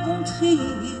faille qu'on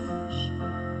triche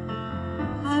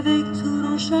avec tout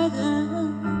nos chagrins.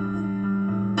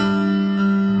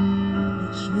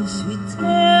 Je me suis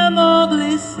tellement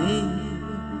blessée,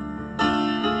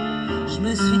 je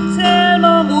me suis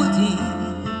tellement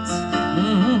maudite,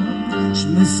 je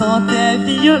me sentais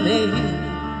violée,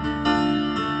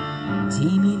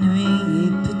 diminuée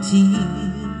et petite.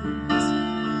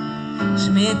 Je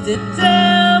m'étais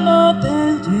tellement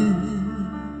perdue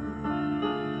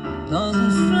dans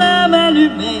une flamme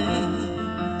allumée,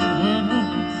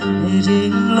 et j'ai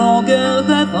une longueur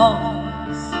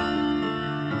d'avance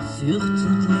sur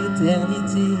toute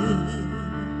l'éternité.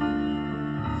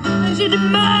 J'ai du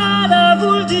mal à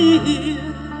vous le dire,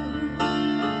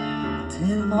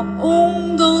 tellement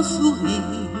honte d'en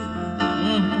sourire.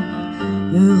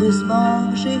 Heureusement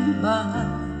que j'ai eu mal,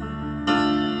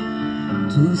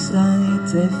 tout ça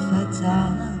était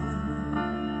fatal.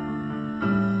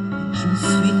 Je me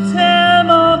suis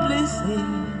tellement blessée,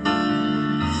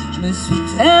 je me suis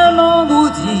tellement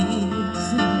maudite,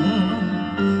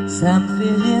 ça me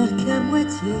fait rire qu'à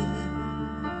moitié,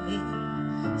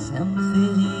 ça me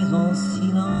fait rire en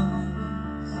silence.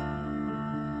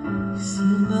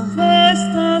 S'il me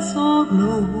reste un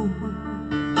sanglot,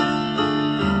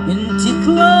 une petite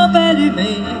lampe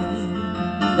allumée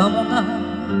dans mon âme,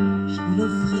 je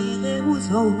l'offrirai aux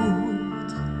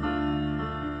autres.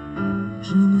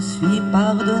 Je me suis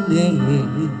pardonné.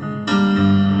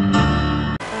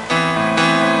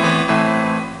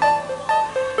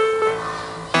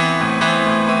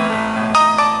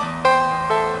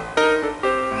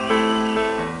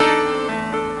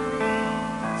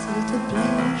 S'il te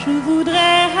plaît, je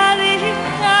voudrais aller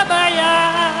à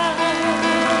Bayard.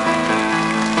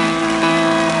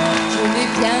 Je l'ai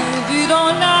bien vu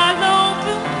dans la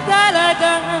lampe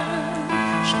d'Aladin.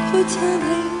 Je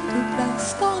retiendrai de place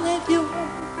dans l'avion,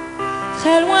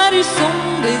 très loin du son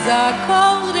des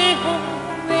accordéons.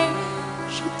 Mais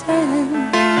je t'aime,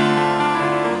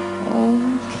 oh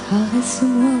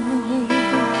caresse-moi.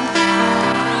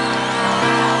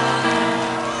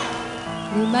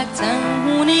 Le matin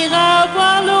on ira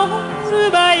voir l'eau de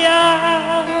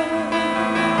Bayard.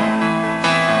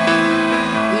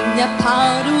 Il n'y a pas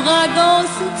d'ouragan,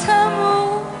 c'est un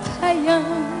mot païen.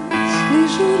 Les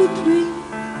jours de pluie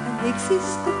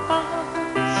n'existent pas,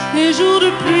 les jours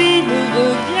de pluie ne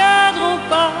reviendront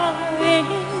pas. Et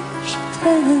je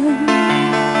t'aime,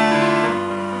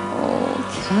 oh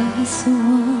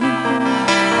caresse-moi.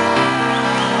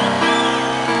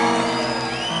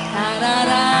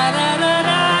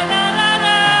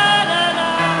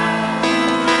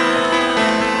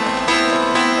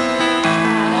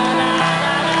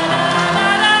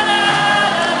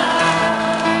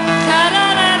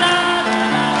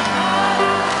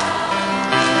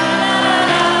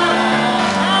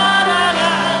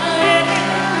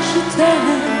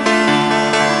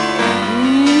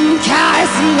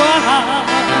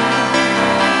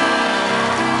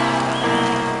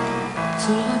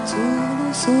 Tour à tour,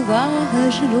 nos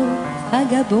sauvages, nos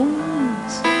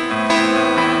vagabondes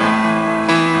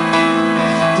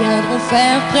viendront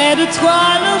faire près de toi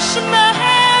leur chemin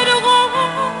de ronde.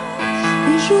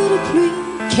 Les jours de pluie,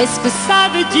 qu'est-ce que ça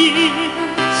veut dire?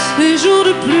 Les jours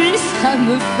de pluie, ça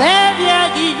me fait bien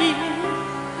rire.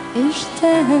 Et je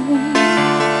t'aime, oh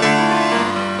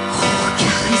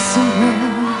caresse-moi.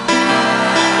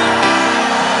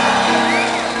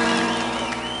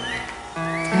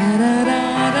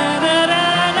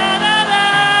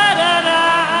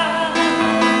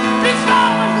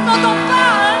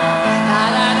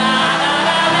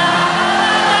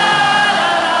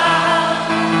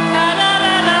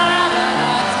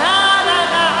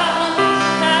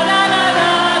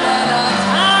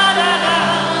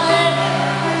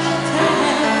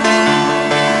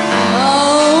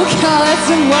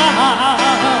 Caresse-moi.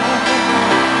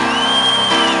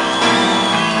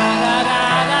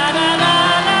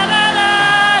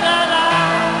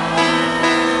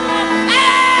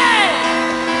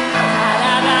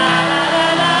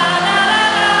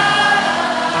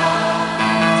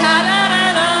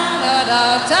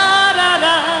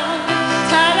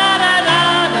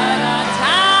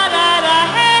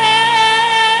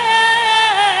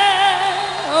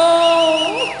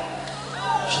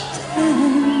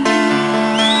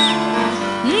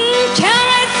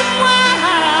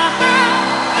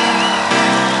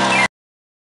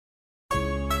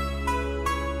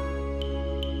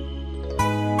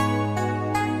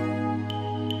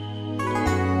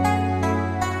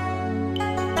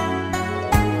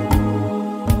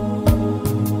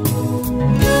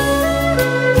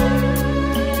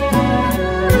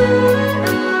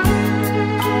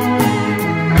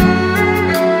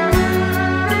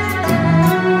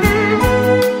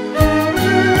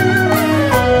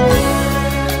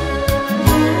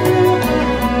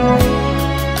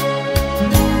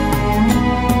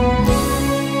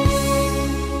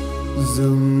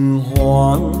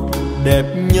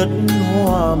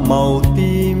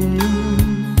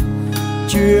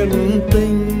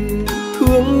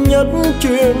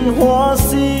 chuyện hoa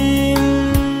sim.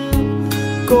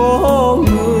 Có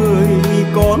người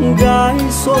con gái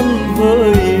xuân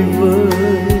vơi vơi,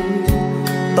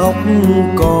 tóc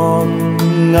còn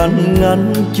ngắn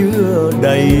ngắn chưa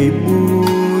đầy búi.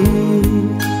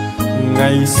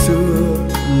 Ngày xưa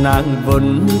nàng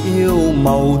vẫn yêu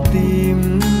màu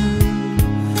tím,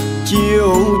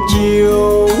 chiều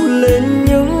chiều lên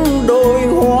những đôi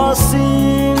hoa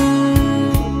sim.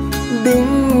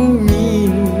 Đứng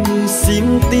nhìn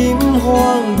sim tím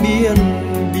hoang biên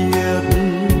biệt,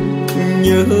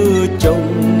 nhớ chồng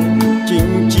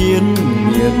chinh chiến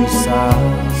miền xa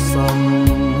xăm.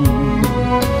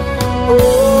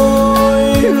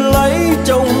 Ôi lấy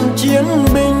chồng chiến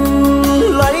binh,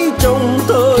 lấy chồng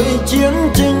thời chiến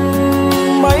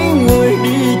tranh, mấy người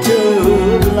đi trở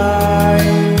lại.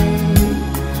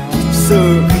 Sợ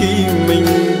khi mình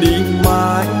đi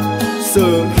mãi,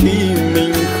 sợ khi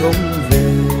mình không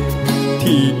về,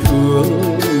 thì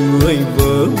thương người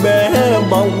vợ bé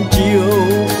bóng chiều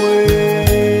quê.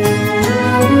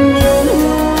 Nhưng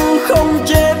không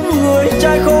chết người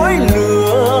trai khói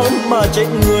lửa, mà chết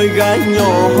người gái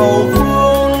nhỏ hậu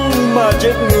phương, mà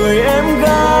chết người em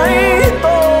gái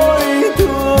tôi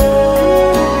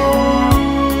thương.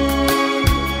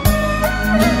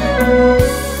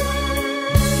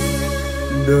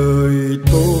 Đời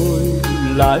tôi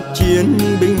là chiến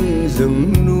binh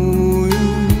rừng núi,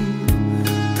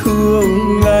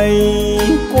 thường ngày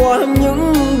qua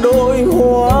những đôi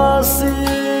hoa sim.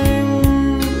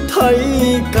 Thấy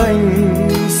cành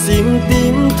sim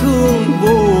tím thương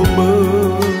vô bờ,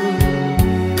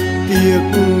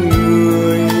 tiếc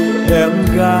người em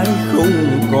gái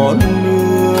không còn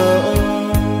nữa.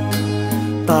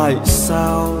 Tại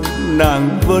sao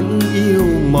nàng vẫn yêu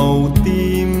màu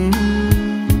tím,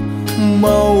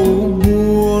 màu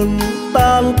buồn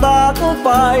tan tác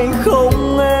phải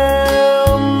không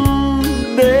em?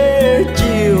 Để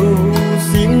chiều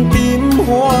sim tím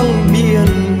hoang biên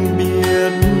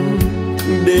biệt,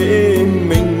 để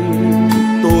mình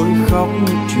tôi khóc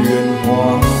chuyện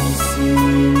hoa sim.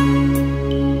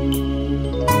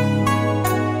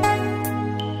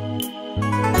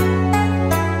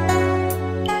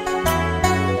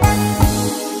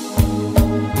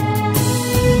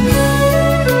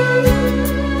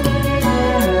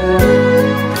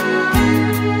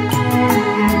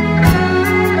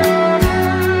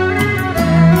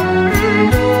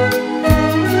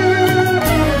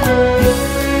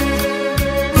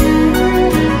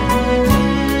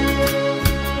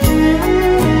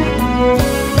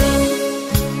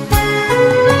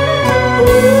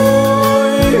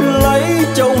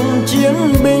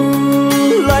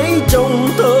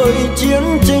 Chiến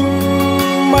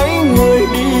tranh mấy người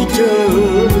đi trở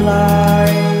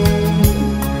lại.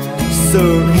 Sợ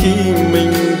khi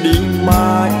mình đi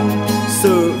mãi,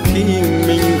 sợ khi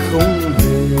mình không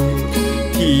về,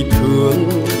 thì thương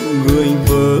người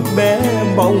vợ bé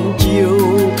bóng chiều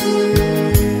quê.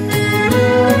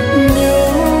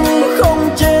 Nhưng không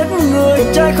chết người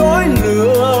trai khói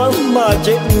lửa, mà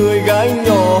chết người gái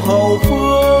nhỏ hậu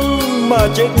phương, mà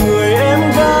chết người em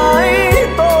gái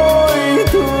tôi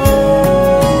thương.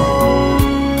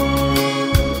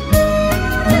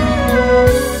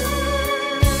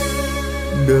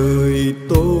 Đời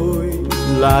tôi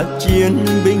là chiến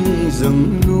binh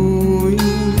rừng núi,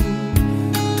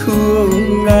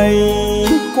 thường ngày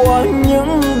qua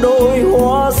những đôi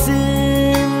hoa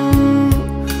sim.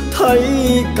 Thấy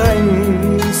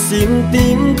cành sim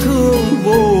tím thương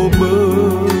vô bờ,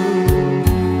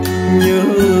 nhớ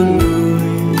người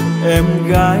em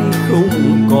gái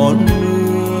không còn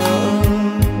nữa.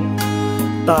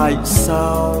 Tại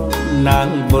sao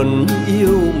nàng vẫn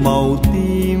yêu màu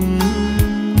tím,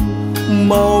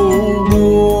 màu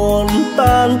buồn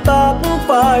tan tác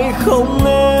phải không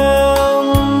em?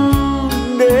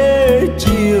 Để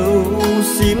chiều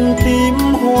sim tím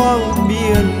hoang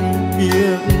biên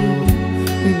biệt,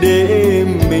 để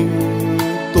mình